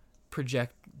ever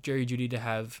project Jerry Jeudy to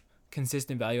have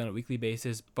consistent value on a weekly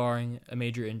basis, barring a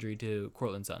major injury to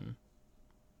Courtland Sutton.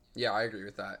 Yeah, I agree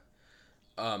with that.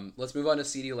 Let's move on to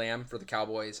CeeDee Lamb for the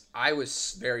Cowboys. I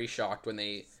was very shocked when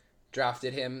they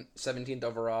drafted him 17th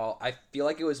overall. I feel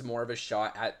like it was more of a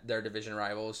shot at their division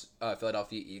rivals,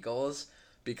 Philadelphia Eagles,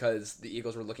 because the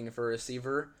Eagles were looking for a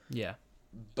receiver. Yeah.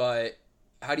 But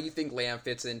how do you think Lamb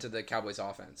fits into the Cowboys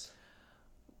offense?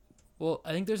 Well,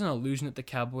 I think there's an illusion that the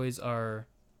Cowboys are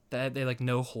that they like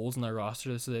no holes in their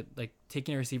roster, so that like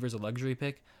taking a receiver is a luxury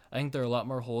pick. I think there are a lot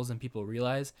more holes than people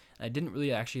realize. I didn't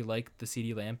really actually like the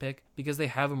CeeDee Lamb pick because they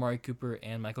have Amari Cooper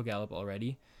and Michael Gallup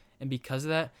already, and because of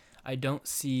that, I don't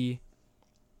see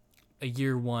a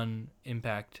year one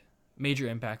major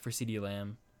impact for CeeDee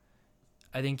Lamb.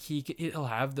 I think he'll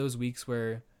have those weeks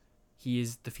where he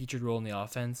is the featured role in the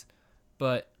offense,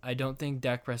 but I don't think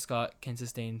Dak Prescott can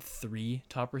sustain 3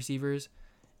 top receivers,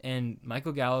 and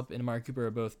Michael Gallup and Amari Cooper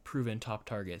are both proven top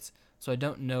targets. So I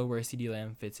don't know where CeeDee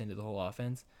Lamb fits into the whole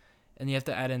offense. And you have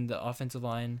to add in the offensive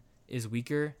line is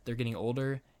weaker. They're getting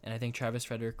older, and I think Travis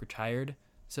Frederick retired.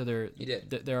 So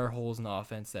there are holes in the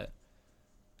offense that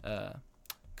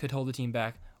could hold the team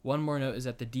back. One more note is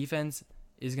that the defense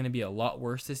is going to be a lot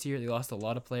worse this year. They lost a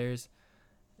lot of players.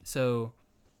 So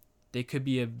they could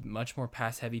be a much more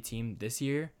pass-heavy team this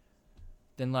year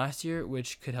than last year,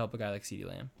 which could help a guy like CeeDee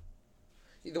Lamb.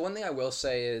 The one thing I will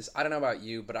say is, I don't know about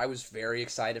you, but I was very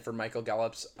excited for Michael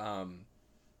Gallup's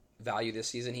value this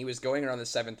season. He was going around the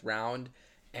 7th round,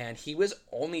 and he was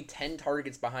only 10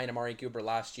 targets behind Amari Cooper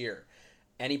last year,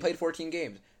 and he played 14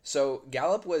 games. So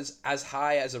Gallup was as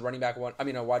high as a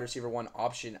wide receiver 1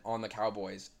 option on the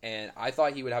Cowboys, and I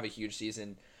thought he would have a huge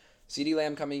season. CeeDee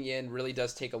Lamb coming in really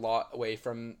does take a lot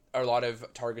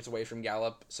of targets away from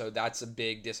Gallup, so that's a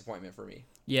big disappointment for me.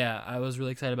 Yeah, I was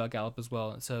really excited about Gallup as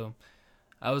well. So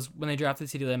when they drafted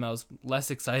CeeDee Lamb, I was less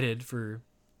excited for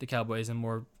the Cowboys and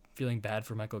more feeling bad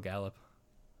for Michael Gallup.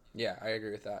 Yeah, I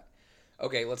agree with that.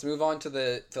 Okay, let's move on to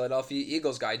the Philadelphia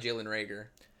Eagles guy, Jalen Reagor.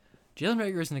 Jalen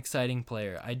Reagor is an exciting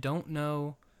player. I don't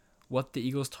know what the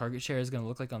Eagles' target share is going to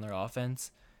look like on their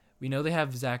offense. We know they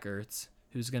have Zach Ertz,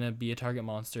 who's going to be a target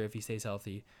monster if he stays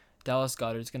healthy. Dallas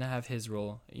Goedert's going to have his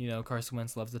role. Carson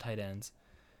Wentz loves the tight ends.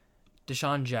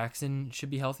 Deshaun Jackson should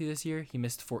be healthy this year. He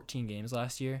missed 14 games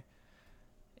last year.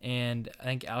 And I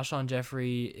think Alshon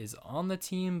Jeffrey is on the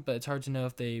team, but it's hard to know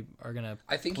if they are going to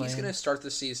I think he's going to start the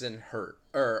season hurt,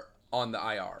 or on the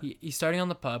IR. He's starting on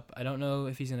the PUP. I don't know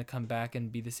if he's going to come back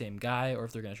and be the same guy or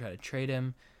if they're going to try to trade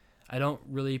him. I don't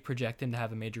really project him to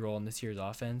have a major role in this year's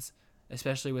offense,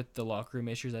 especially with the locker room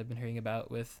issues I've been hearing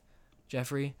about with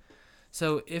Jeffrey.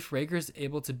 So if Reagor's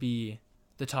able to be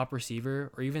the top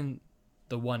receiver or even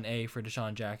the 1A for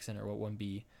Deshaun Jackson or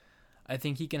 1B, I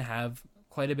think he can have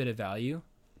quite a bit of value.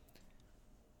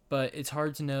 But it's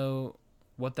hard to know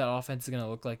what that offense is going to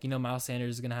look like. Miles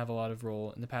Sanders is going to have a lot of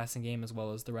role in the passing game as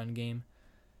well as the run game.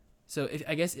 So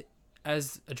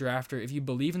as a drafter, if you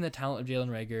believe in the talent of Jalen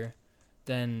Reagor,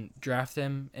 then draft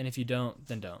him, and if you don't,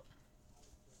 then don't.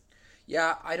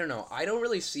 Yeah, I don't know. I don't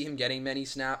really see him getting many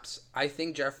snaps. I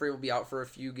think Jeffrey will be out for a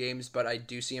few games, but I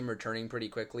do see him returning pretty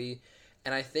quickly.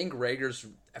 And I think Reagor's,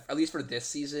 at least for this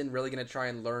season, really going to try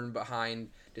and learn behind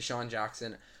Deshaun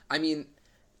Jackson. I mean,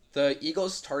 the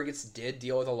Eagles' targets did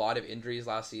deal with a lot of injuries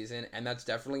last season, and that's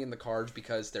definitely in the cards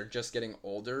because they're just getting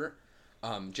older.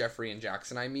 Jeffrey and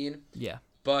Jackson, I mean. Yeah.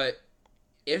 But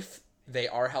if they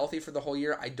are healthy for the whole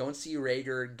year, I don't see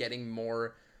Reagor getting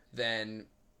more than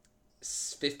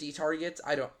 50 targets.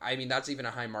 I mean, that's even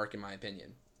a high mark in my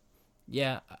opinion.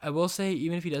 Yeah, I will say,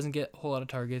 even if he doesn't get a whole lot of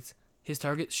targets, his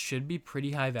targets should be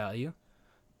pretty high value.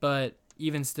 But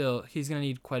even still, he's going to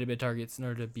need quite a bit of targets in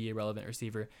order to be a relevant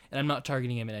receiver. And I'm not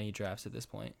targeting him in any drafts at this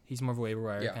point. He's more of a waiver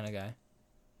wire kind of guy.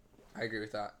 I agree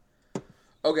with that.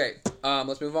 Okay,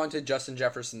 let's move on to Justin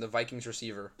Jefferson, the Vikings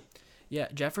receiver. Yeah,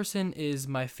 Jefferson is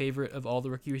my favorite of all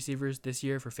the rookie receivers this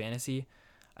year for fantasy.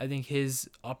 I think his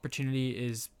opportunity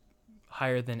is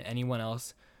higher than anyone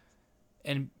else.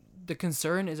 And the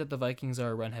concern is that the Vikings are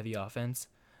a run-heavy offense.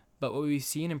 But what we've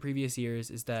seen in previous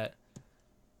years is that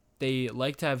they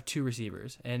like to have 2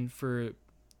 receivers. And for,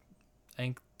 I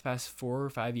think, the past 4 or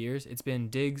 5 years, it's been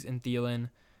Diggs and Thielen.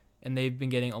 And they've been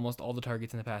getting almost all the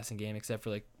targets in the passing game, except for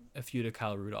like a few to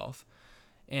Kyle Rudolph.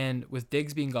 And with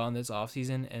Diggs being gone this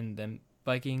offseason and the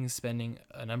Vikings spending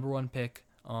a number 1 pick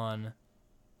on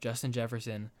Justin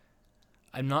Jefferson,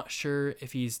 I'm not sure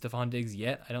if he's Stephon Diggs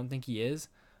yet. I don't think he is.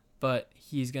 But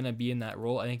he's going to be in that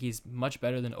role. I think he's much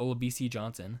better than Olabisi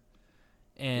Johnson.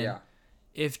 And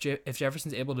if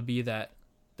Jefferson's able to be that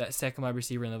second wide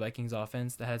receiver in the Vikings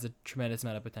offense, that has a tremendous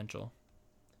amount of potential.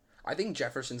 I think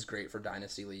Jefferson's great for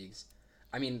dynasty leagues.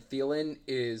 I mean, Thielen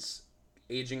is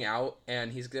aging out,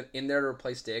 and he's in there to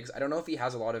replace Diggs. I don't know if he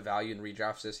has a lot of value in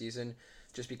redrafts this season,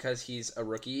 just because he's a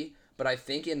rookie. But I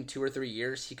think in 2 or 3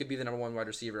 years, he could be the number one wide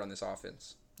receiver on this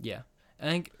offense. Yeah, I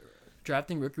think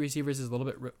drafting rookie receivers is a little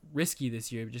bit risky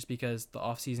this year, just because the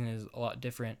offseason is a lot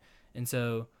different, and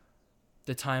so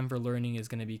the time for learning is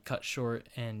going to be cut short,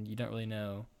 and you don't really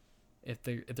know if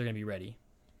they're going to be ready.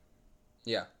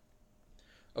 Yeah.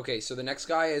 Okay, so the next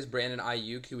guy is Brandon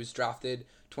Ayuk, who was drafted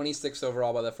 26th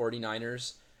overall by the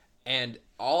 49ers. And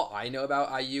all I know about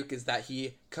Ayuk is that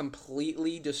he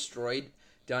completely destroyed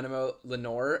Dynamo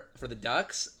Lenore for the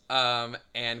Ducks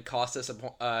and cost us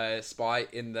a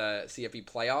spot in the CFP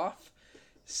playoff.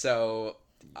 So,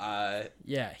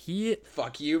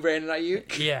 fuck you, Brandon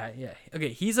Ayuk. Yeah.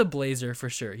 Okay, he's a blazer for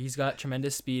sure. He's got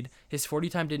tremendous speed. His 40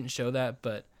 time didn't show that,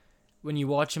 but when you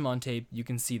watch him on tape, you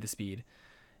can see the speed.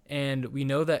 And we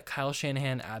know that Kyle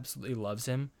Shanahan absolutely loves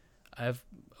him. I've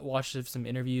watched some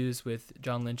interviews with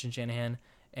John Lynch and Shanahan,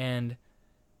 and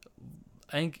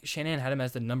I think Shanahan had him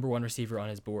as the number one receiver on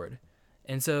his board.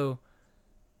 And so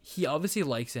he obviously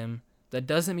likes him. That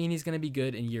doesn't mean he's going to be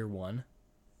good in year one.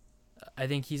 I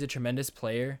think he's a tremendous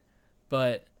player,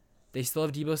 but they still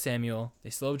have Deebo Samuel. They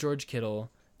still have George Kittle.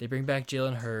 They bring back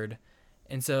Jalen Hurd.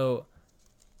 And so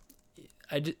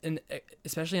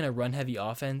especially in a run-heavy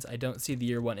offense, I don't see the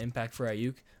year one impact for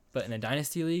Ayuk. But in a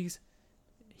dynasty leagues,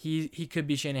 he could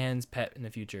be Shanahan's pet in the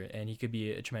future, and he could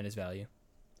be a tremendous value.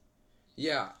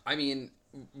 Yeah, I mean,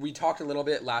 we talked a little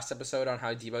bit last episode on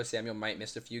how Deebo Samuel might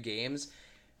miss a few games,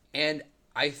 and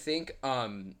I think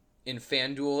in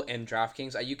FanDuel and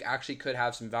DraftKings, Ayuk actually could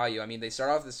have some value. I mean, they start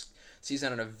off this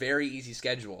season on a very easy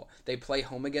schedule. They play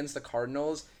home against the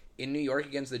Cardinals, in New York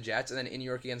against the Jets, and then in New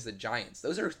York against the Giants.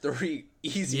 Those are 3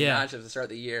 easy matchups to start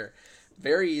the year.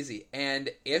 Very easy. And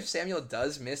if Samuel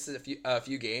does miss a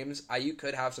few games, Ayuk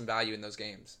could have some value in those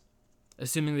games.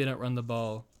 Assuming they don't run the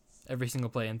ball every single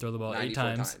play and throw the ball 8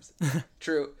 times.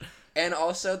 True. And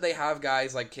also they have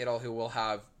guys like Kittle who will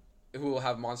have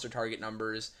monster target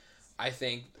numbers. I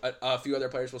think a few other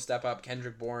players will step up.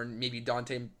 Kendrick Bourne, maybe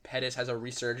Dante Pettis has a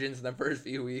resurgence in the first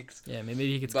few weeks. Yeah,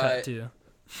 maybe he gets cut too.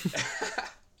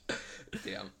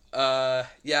 Damn.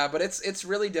 But it's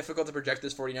really difficult to project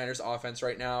this 49ers offense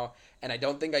right now, and I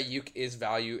don't think Ayuk is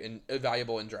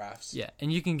valuable in drafts. Yeah,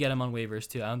 and you can get him on waivers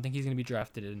too. I don't think he's going to be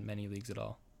drafted in many leagues at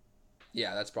all.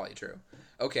 Yeah, that's probably true.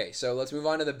 Okay, so let's move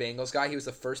on to the Bengals guy. He was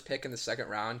the first pick in the second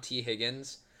round, T.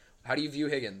 Higgins. How do you view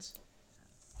Higgins?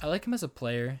 I like him as a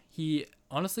player. He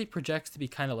honestly projects to be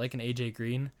kind of like an AJ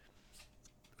Green,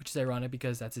 which is ironic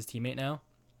because that's his teammate now.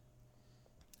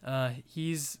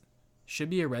 He's should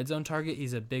be a red zone target.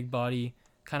 He's a big body.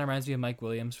 Kind of reminds me of Mike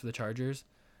Williams for the Chargers.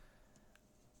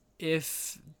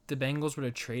 If the Bengals were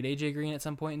to trade AJ Green at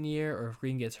some point in the year, or if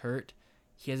Green gets hurt,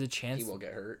 he has a chance. He will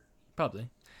get hurt. Probably.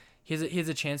 He has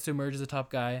a chance to emerge as a top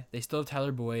guy. They still have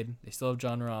Tyler Boyd. They still have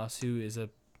John Ross, who is a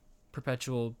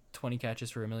perpetual 20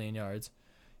 catches for 1,000,000 yards.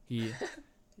 You're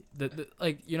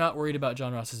not worried about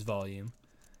John Ross's volume.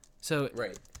 So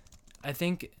right. I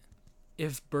think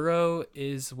if Burrow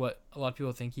is what a lot of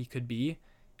people think he could be,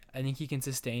 I think he can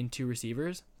sustain 2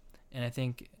 receivers. And I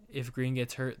think if Green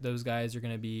gets hurt, those guys are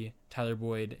going to be Tyler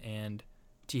Boyd and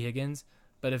T. Higgins.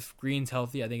 But if Green's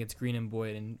healthy, I think it's Green and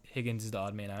Boyd, and Higgins is the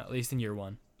odd man out, at least in year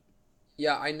one.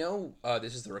 Yeah, I know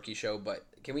this is the rookie show, but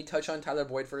can we touch on Tyler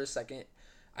Boyd for a second?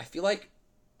 I feel like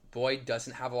Boyd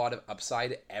doesn't have a lot of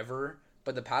upside ever,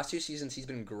 but the past 2 seasons he's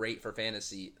been great for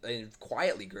fantasy, and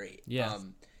quietly great. Yeah.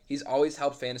 He's always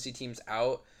helped fantasy teams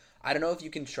out. I don't know if you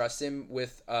can trust him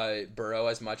with Burrow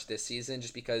as much this season,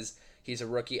 just because he's a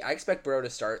rookie. I expect Burrow to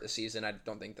start the season. I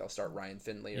don't think they'll start Ryan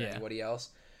Finley or anybody else.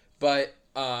 But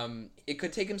it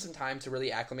could take him some time to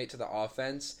really acclimate to the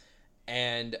offense,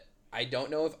 and I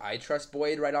don't know if I trust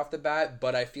Boyd right off the bat,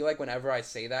 but I feel like whenever I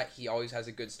say that, he always has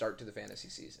a good start to the fantasy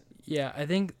season. Yeah, I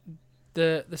think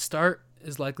the start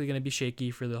is likely going to be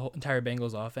shaky for the whole entire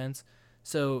Bengals offense.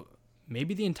 So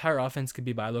maybe the entire offense could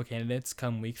be buy low candidates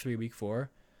come week 3, week 4,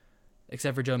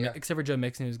 except for Joe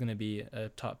Mixon, who's going to be a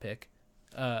top pick.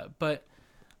 But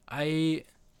I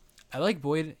like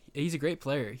Boyd. He's a great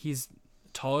player. He's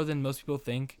taller than most people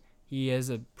think. He has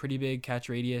a pretty big catch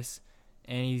radius,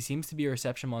 and he seems to be a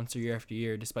reception monster year after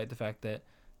year, despite the fact that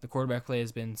the quarterback play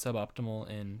has been suboptimal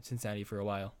in Cincinnati for a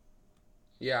while.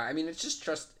 Yeah, I mean,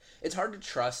 it's hard to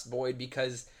trust Boyd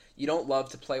because you don't love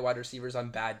to play wide receivers on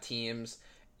bad teams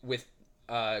with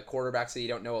quarterbacks that you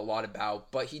don't know a lot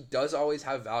about, but he does always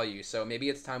have value. So maybe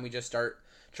it's time we just start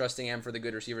trusting him for the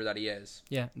good receiver that he is.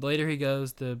 Yeah, the later he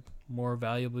goes, the more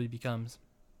valuable he becomes.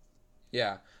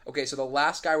 Yeah. Okay, so the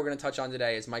last guy we're going to touch on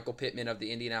today is Michael Pittman of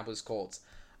the Indianapolis Colts.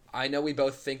 I know we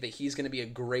both think that he's going to be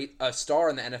a star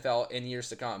in the NFL in years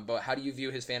to come, but how do you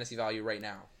view his fantasy value right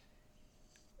now?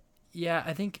 Yeah,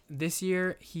 I think this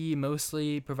year he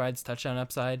mostly provides touchdown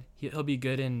upside. He'll be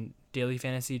good in daily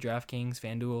fantasy, DraftKings,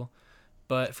 FanDuel,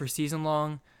 but for season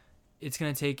long, it's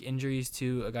going to take injuries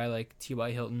to a guy like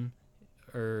T.Y. Hilton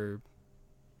or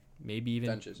maybe even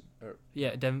Funches.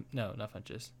 No, not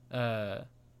Funches.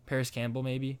 Paris Campbell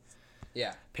maybe.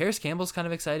 Yeah. Paris Campbell's kind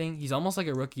of exciting. He's almost like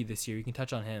a rookie this year. You can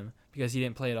touch on him because he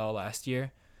didn't play at all last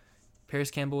year.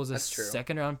 Paris Campbell was a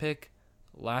second round pick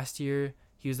last year.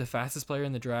 He was the fastest player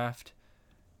in the draft,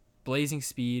 blazing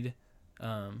speed.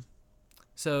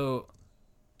 So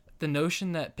the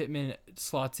notion that Pittman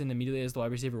slots in immediately as the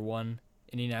wide receiver 1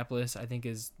 Indianapolis, I think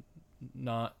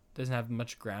doesn't have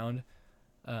much ground.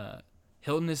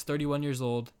 Hilton is 31 years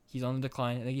old. He's on the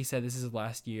decline. I think he said this is his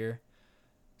last year.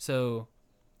 So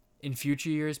in future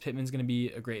years, Pittman's going to be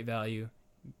a great value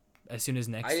as soon as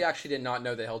next. I actually did not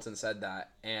know that Hilton said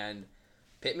that. And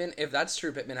Pittman, if that's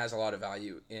true, Pittman has a lot of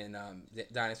value in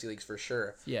dynasty leagues for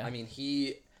sure. Yeah. I mean,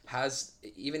 he has,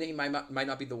 even if he might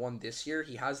not be the one this year,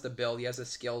 he has the build, he has the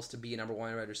skills to be a number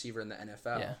 1 wide receiver in the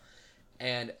NFL. Yeah.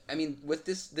 And I mean, with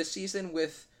this season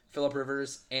with Phillip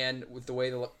Rivers and with the way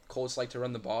the Colts like to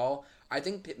run the ball, I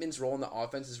think Pittman's role in the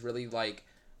offense is really like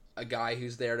a guy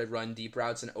who's there to run deep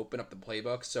routes and open up the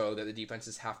playbook so that the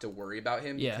defenses have to worry about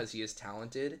him because he is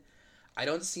talented. I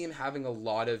don't see him having a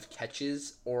lot of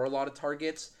catches or a lot of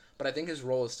targets, but I think his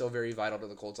role is still very vital to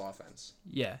the Colts offense.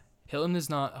 Yeah. Hilton is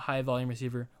not a high volume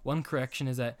receiver. One correction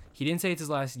is that he didn't say it's his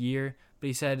last year, but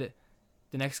he said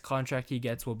the next contract he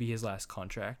gets will be his last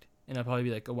contract. And it'll probably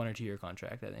be like a 1 or 2 year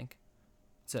contract, I think.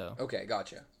 So. Okay,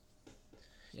 gotcha.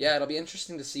 Yeah, it'll be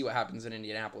interesting to see what happens in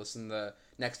Indianapolis in the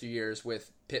next few years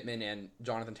with Pittman and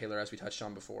Jonathan Taylor, as we touched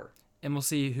on before. And we'll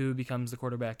see who becomes the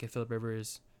quarterback if Phillip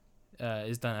Rivers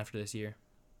is done after this year.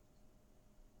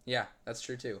 Yeah, that's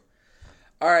true too.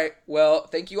 All right, well,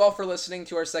 thank you all for listening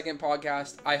to our second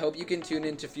podcast. I hope you can tune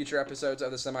into future episodes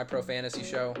of the Semi-Pro Fantasy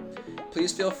Show.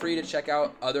 Please feel free to check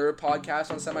out other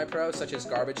podcasts on Semi-Pro, such as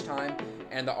Garbage Time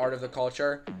and The Art of the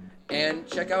Culture. And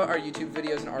check out our YouTube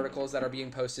videos and articles that are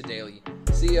being posted daily.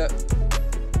 See ya!